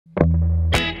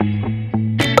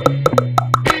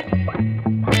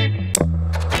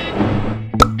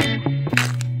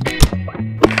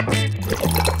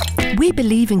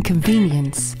believe in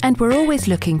convenience and we're always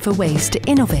looking for ways to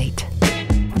innovate.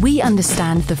 We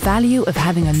understand the value of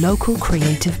having a local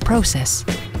creative process.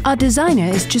 Our designer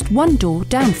is just one door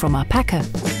down from our packer.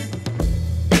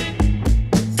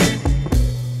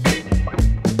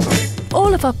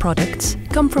 All of our products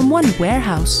come from one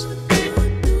warehouse.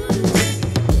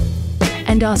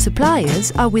 And our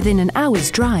suppliers are within an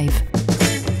hour's drive.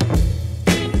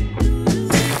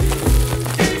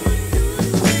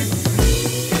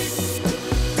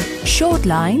 Short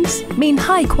lines mean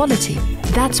high quality.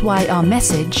 That's why our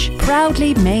message,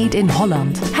 proudly made in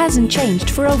Holland, hasn't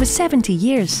changed for over 70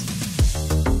 years.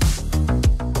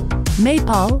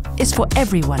 Mepal is for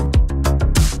everyone.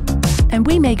 And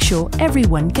we make sure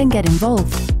everyone can get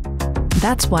involved.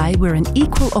 That's why we're an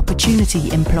equal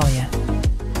opportunity employer.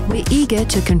 We're eager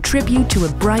to contribute to a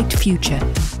bright future.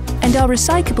 And our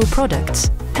recyclable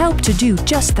products help to do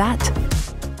just that.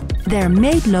 They're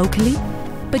made locally,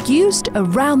 but used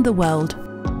around the world.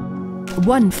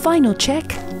 One final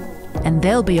check, and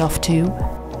they'll be off to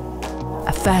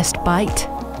a first bite,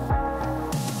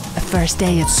 a first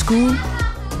day at school,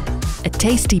 a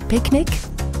tasty picnic,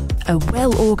 a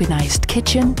well-organized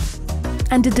kitchen,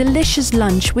 and a delicious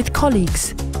lunch with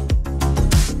colleagues.